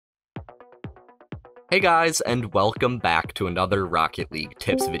Hey guys, and welcome back to another Rocket League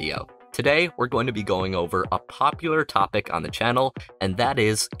tips video. Today, we're going to be going over a popular topic on the channel, and that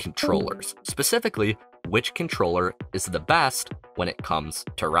is controllers. Specifically, which controller is the best when it comes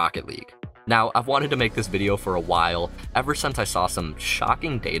to Rocket League. Now, I've wanted to make this video for a while, ever since I saw some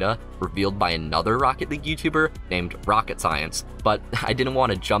shocking data revealed by another Rocket League YouTuber named Rocket Science, but I didn't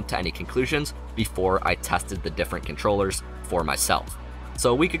want to jump to any conclusions before I tested the different controllers for myself. So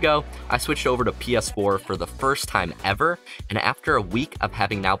a week ago, I switched over to PS4 for the first time ever, and after a week of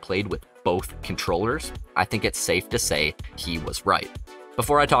having now played with both controllers, I think it's safe to say he was right.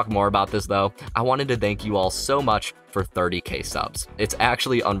 Before I talk more about this though, I wanted to thank you all so much for 30k subs. It's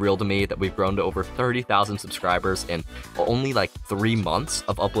actually unreal to me that we've grown to over 30,000 subscribers in only like 3 months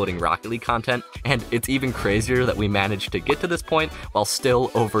of uploading Rocket League content, and it's even crazier that we managed to get to this point while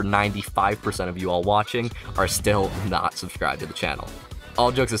still over 95% of you all watching are still not subscribed to the channel. All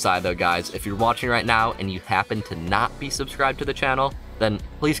jokes aside though guys, if you're watching right now and you happen to not be subscribed to the channel, then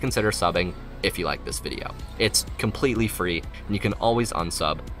please consider subbing if you like this video. It's completely free and you can always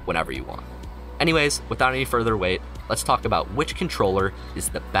unsub whenever you want. Anyways, without any further wait, let's talk about which controller is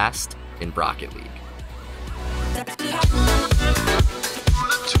the best in Rocket League.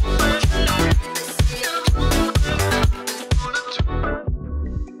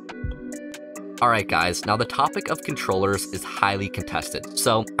 Alright guys, now the topic of controllers is highly contested,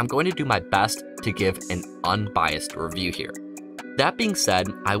 so I'm going to do my best to give an unbiased review here. That being said,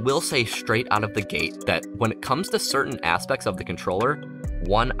 I will say straight out of the gate that when it comes to certain aspects of the controller,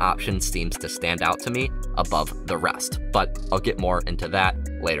 one option seems to stand out to me above the rest, but I'll get more into that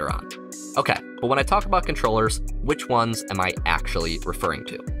later on. Okay, but when I talk about controllers, which ones am I actually referring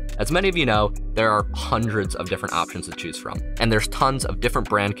to? As many of you know, there are hundreds of different options to choose from, and there's tons of different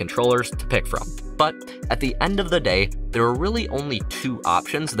brand controllers to pick from. But at the end of the day, there are really only two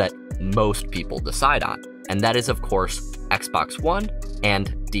options that most people decide on, and that is of course Xbox One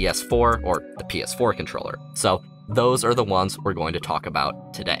and DS4 or the PS4 controller. So those are the ones we're going to talk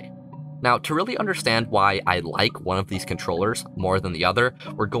about today. Now, to really understand why I like one of these controllers more than the other,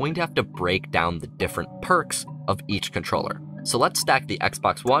 we're going to have to break down the different perks of each controller. So let's stack the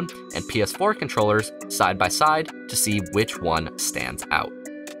Xbox One and PS4 controllers side by side to see which one stands out.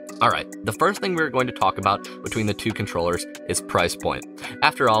 Alright, the first thing we're going to talk about between the two controllers is price point.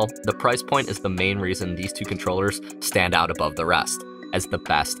 After all, the price point is the main reason these two controllers stand out above the rest as the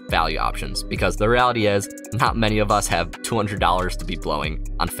best value options, because the reality is not many of us have $200 to be blowing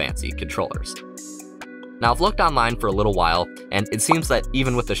on fancy controllers. Now, I've looked online for a little while, and it seems that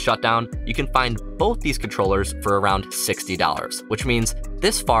even with the shutdown, you can find both these controllers for around $60, which means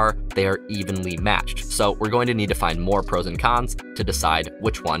this far they are evenly matched. So we're going to need to find more pros and cons to decide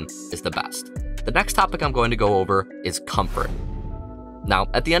which one is the best. The next topic I'm going to go over is comfort. Now,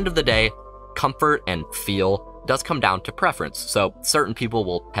 at the end of the day, comfort and feel does come down to preference. So certain people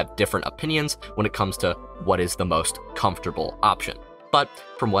will have different opinions when it comes to what is the most comfortable option. But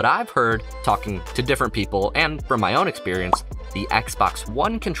from what I've heard, talking to different people, and from my own experience, the Xbox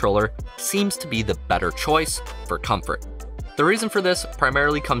One controller seems to be the better choice for comfort. The reason for this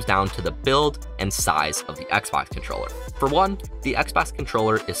primarily comes down to the build and size of the Xbox controller. For one, the Xbox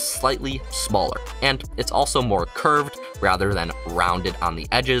controller is slightly smaller, and it's also more curved rather than rounded on the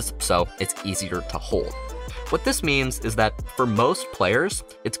edges, so it's easier to hold. What this means is that for most players,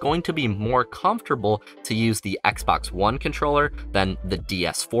 it's going to be more comfortable to use the Xbox One controller than the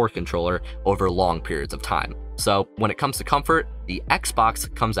DS4 controller over long periods of time. So when it comes to comfort, the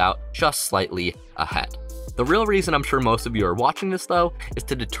Xbox comes out just slightly ahead. The real reason I'm sure most of you are watching this though is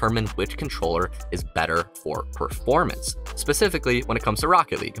to determine which controller is better for performance, specifically when it comes to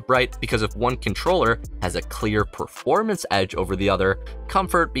Rocket League, right? Because if one controller has a clear performance edge over the other,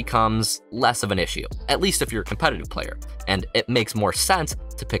 comfort becomes less of an issue, at least if you're a competitive player, and it makes more sense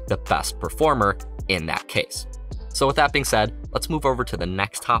to pick the best performer in that case. So with that being said, let's move over to the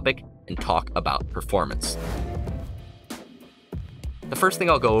next topic and talk about performance. The first thing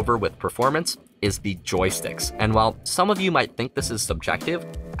I'll go over with performance is the joysticks. And while some of you might think this is subjective,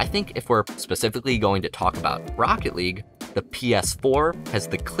 I think if we're specifically going to talk about Rocket League, the PS4 has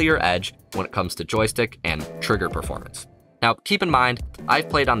the clear edge when it comes to joystick and trigger performance. Now, keep in mind, I've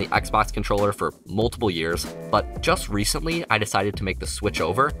played on the Xbox controller for multiple years, but just recently I decided to make the switch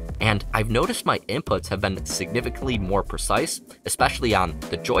over, and I've noticed my inputs have been significantly more precise, especially on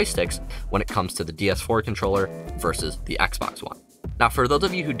the joysticks when it comes to the DS4 controller versus the Xbox One. Now, for those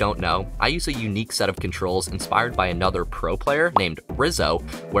of you who don't know, I use a unique set of controls inspired by another pro player named Rizzo,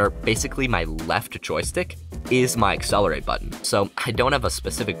 where basically my left joystick is my accelerate button. So I don't have a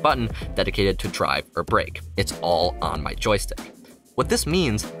specific button dedicated to drive or brake. It's all on my joystick. What this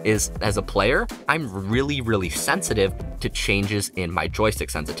means is, as a player, I'm really sensitive to changes in my joystick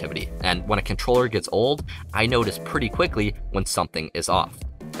sensitivity, and when a controller gets old, I notice pretty quickly when something is off.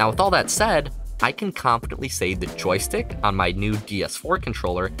 Now, with all that said, I can confidently say the joystick on my new DS4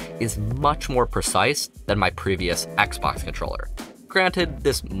 controller is much more precise than my previous Xbox controller. Granted,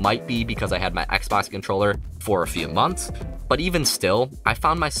 this might be because I had my Xbox controller for a few months, but even still, I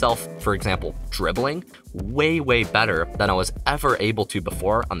found myself, for example, dribbling way better than I was ever able to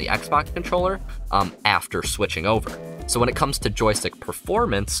before on the Xbox controller after switching over. So when it comes to joystick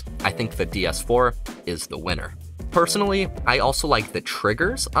performance, I think the DS4 is the winner. Personally, I also like the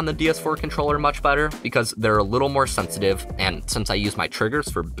triggers on the DS4 controller much better because they're a little more sensitive, and since I use my triggers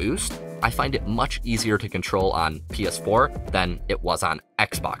for boost, I find it much easier to control on PS4 than it was on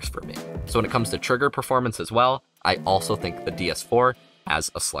Xbox for me. So when it comes to trigger performance as well, I also think the DS4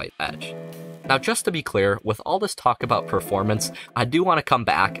 has a slight edge. Now, just to be clear, with all this talk about performance, I do want to come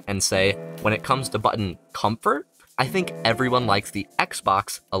back and say, when it comes to button comfort, I think everyone likes the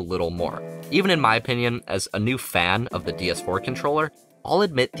Xbox a little more. Even in my opinion, as a new fan of the DS4 controller, I'll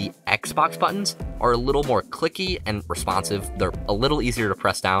admit the Xbox buttons are a little more clicky and responsive, they're a little easier to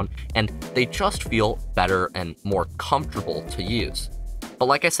press down, and they just feel better and more comfortable to use. But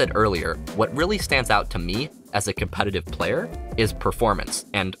like I said earlier, what really stands out to me as a competitive player is performance,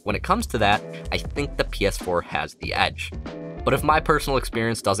 and when it comes to that, I think the PS4 has the edge. But if my personal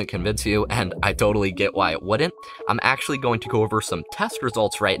experience doesn't convince you, and I totally get why it wouldn't, I'm actually going to go over some test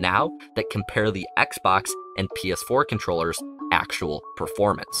results right now that compare the Xbox and PS4 controllers' actual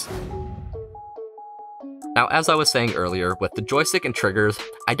performance. Now, as I was saying earlier, with the joystick and triggers,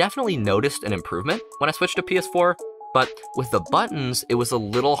 I definitely noticed an improvement when I switched to PS4, but with the buttons, it was a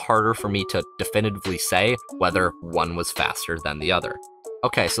little harder for me to definitively say whether one was faster than the other.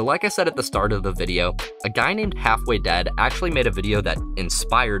 Okay, so like I said at the start of the video, a guy named Halfway Dead actually made a video that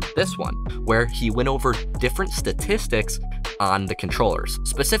inspired this one, where he went over different statistics on the controllers.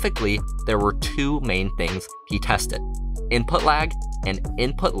 Specifically, there were two main things he tested: input lag and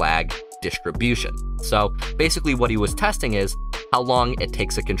input lag distribution. So basically what he was testing is how long it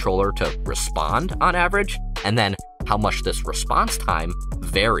takes a controller to respond on average, and then how much this response time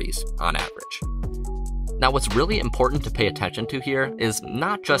varies on average. Now, what's really important to pay attention to here is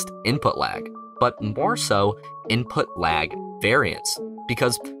not just input lag, but more so input lag variance.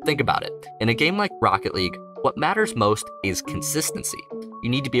 Because think about it, in a game like Rocket League, what matters most is consistency. You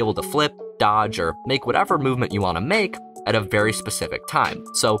need to be able to flip, dodge, or make whatever movement you want to make at a very specific time.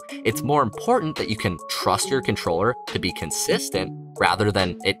 So it's more important that you can trust your controller to be consistent rather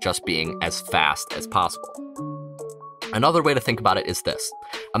than it just being as fast as possible. Another way to think about it is this.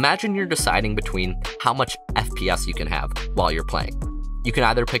 Imagine you're deciding between how much FPS you can have while you're playing. You can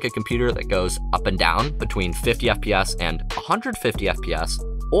either pick a computer that goes up and down between 50 FPS and 150 FPS,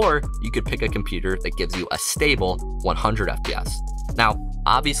 or you could pick a computer that gives you a stable 100 FPS. Now,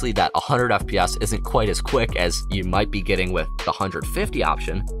 obviously that 100 FPS isn't quite as quick as you might be getting with the 150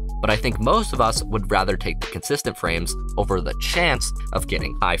 option, but I think most of us would rather take the consistent frames over the chance of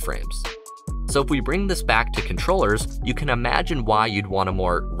getting high frames. So if we bring this back to controllers, you can imagine why you'd want a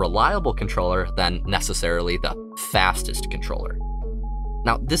more reliable controller than necessarily the fastest controller.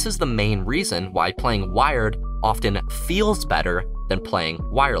 Now, this is the main reason why playing wired often feels better than playing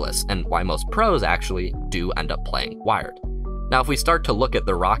wireless, and why most pros actually do end up playing wired. Now, if we start to look at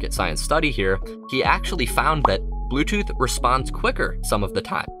the rocket science study here, he actually found that Bluetooth responds quicker some of the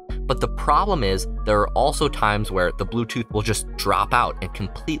time. But the problem is there are also times where the Bluetooth will just drop out and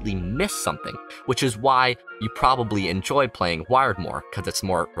completely miss something, which is why you probably enjoy playing wired more, because it's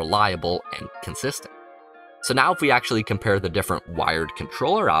more reliable and consistent. So now if we actually compare the different wired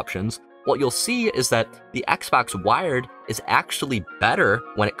controller options, what you'll see is that the Xbox wired is actually better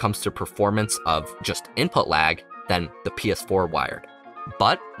when it comes to performance of just input lag than the PS4 wired.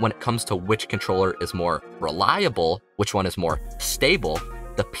 But when it comes to which controller is more reliable, which one is more stable,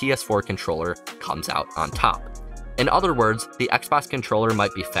 the PS4 controller comes out on top. In other words, the Xbox controller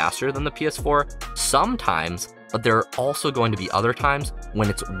might be faster than the PS4 sometimes, but there are also going to be other times when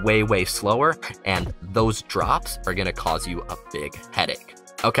it's way slower, and those drops are going to cause you a big headache.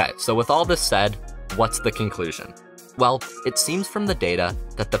 Okay, so with all this said, what's the conclusion? Well, it seems from the data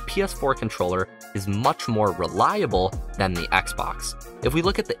that the PS4 controller is much more reliable than the Xbox. If we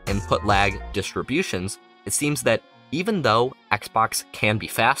look at the input lag distributions, it seems that even though Xbox can be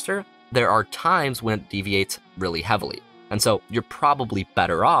faster, there are times when it deviates really heavily. And so you're probably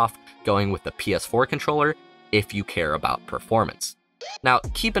better off going with the PS4 controller if you care about performance. Now,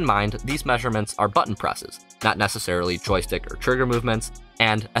 keep in mind, these measurements are button presses, not necessarily joystick or trigger movements,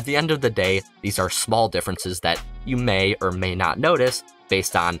 and at the end of the day, these are small differences that you may or may not notice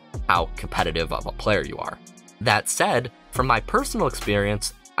based on how competitive of a player you are. That said, from my personal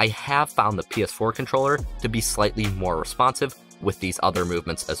experience, I have found the PS4 controller to be slightly more responsive with these other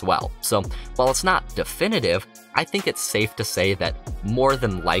movements as well. So while it's not definitive, I think it's safe to say that more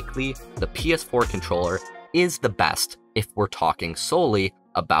than likely, the PS4 controller is the best if we're talking solely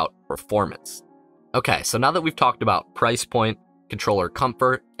about performance. Okay, so now that we've talked about price point, controller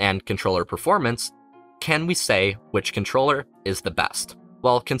comfort, and controller performance, can we say which controller is the best?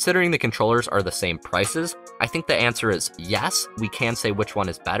 Well, considering the controllers are the same prices, I think the answer is yes, we can say which one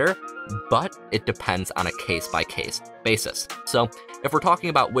is better, but it depends on a case-by-case basis. So if we're talking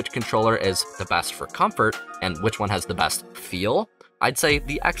about which controller is the best for comfort and which one has the best feel, I'd say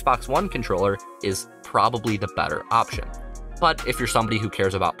the Xbox One controller is probably the better option. But if you're somebody who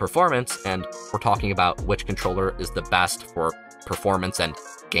cares about performance and we're talking about which controller is the best for performance and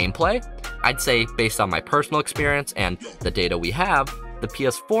gameplay, I'd say based on my personal experience and the data we have, the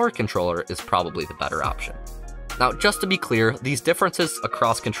PS4 controller is probably the better option. Now, just to be clear, these differences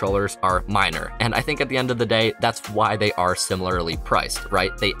across controllers are minor, and I think at the end of the day, that's why they are similarly priced,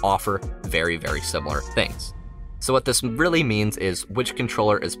 right? They offer very, very similar things. So what this really means is which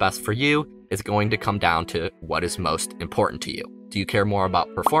controller is best for you is going to come down to what is most important to you. Do you care more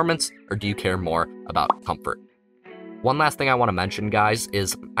about performance or do you care more about comfort? One last thing I want to mention, guys,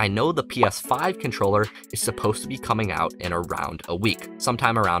 is I know the PS5 controller is supposed to be coming out in around a week,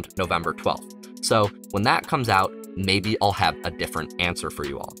 sometime around November 12th. So when that comes out, maybe I'll have a different answer for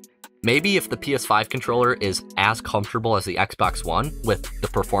you all. Maybe if the PS5 controller is as comfortable as the Xbox One with the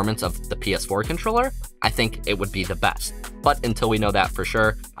performance of the PS4 controller, I think it would be the best. But until we know that for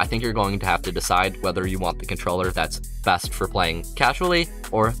sure, I think you're going to have to decide whether you want the controller that's best for playing casually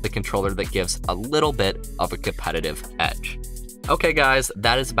or the controller that gives a little bit of a competitive edge. Okay guys,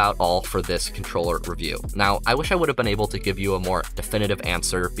 that is about all for this controller review. Now, I wish I would have been able to give you a more definitive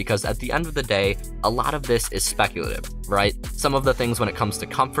answer because at the end of the day, a lot of this is speculative, right? Some of the things when it comes to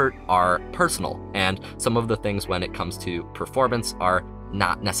comfort are personal, and some of the things when it comes to performance are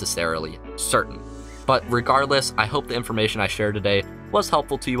not necessarily certain. But regardless, I hope the information I shared today was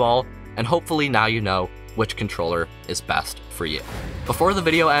helpful to you all, and hopefully now you know which controller is best for you. Before the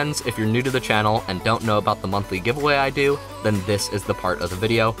video ends, if you're new to the channel and don't know about the monthly giveaway I do, then this is the part of the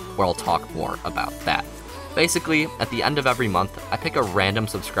video where I'll talk more about that. Basically, at the end of every month, I pick a random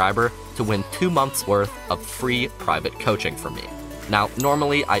subscriber to win 2 months worth of free private coaching from me. Now,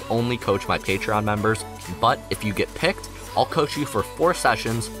 normally I only coach my Patreon members, but if you get picked, I'll coach you for 4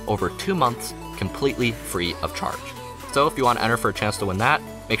 sessions over 2 months completely free of charge. So if you want to enter for a chance to win that,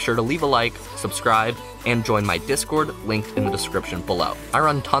 make sure to leave a like, subscribe, and join my Discord linked in the description below. I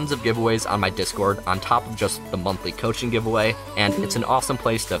run tons of giveaways on my Discord on top of just the monthly coaching giveaway, and it's an awesome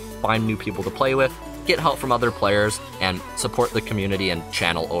place to find new people to play with, get help from other players, and support the community and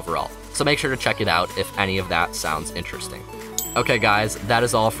channel overall. So make sure to check it out if any of that sounds interesting. Okay guys, that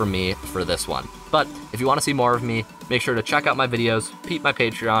is all from me for this one. But if you want to see more of me, make sure to check out my videos, peep my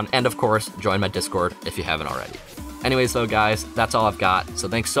Patreon, and of course, join my Discord if you haven't already. Anyways though guys, that's all I've got, so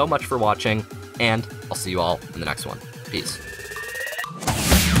thanks so much for watching, and I'll see you all in the next one. Peace.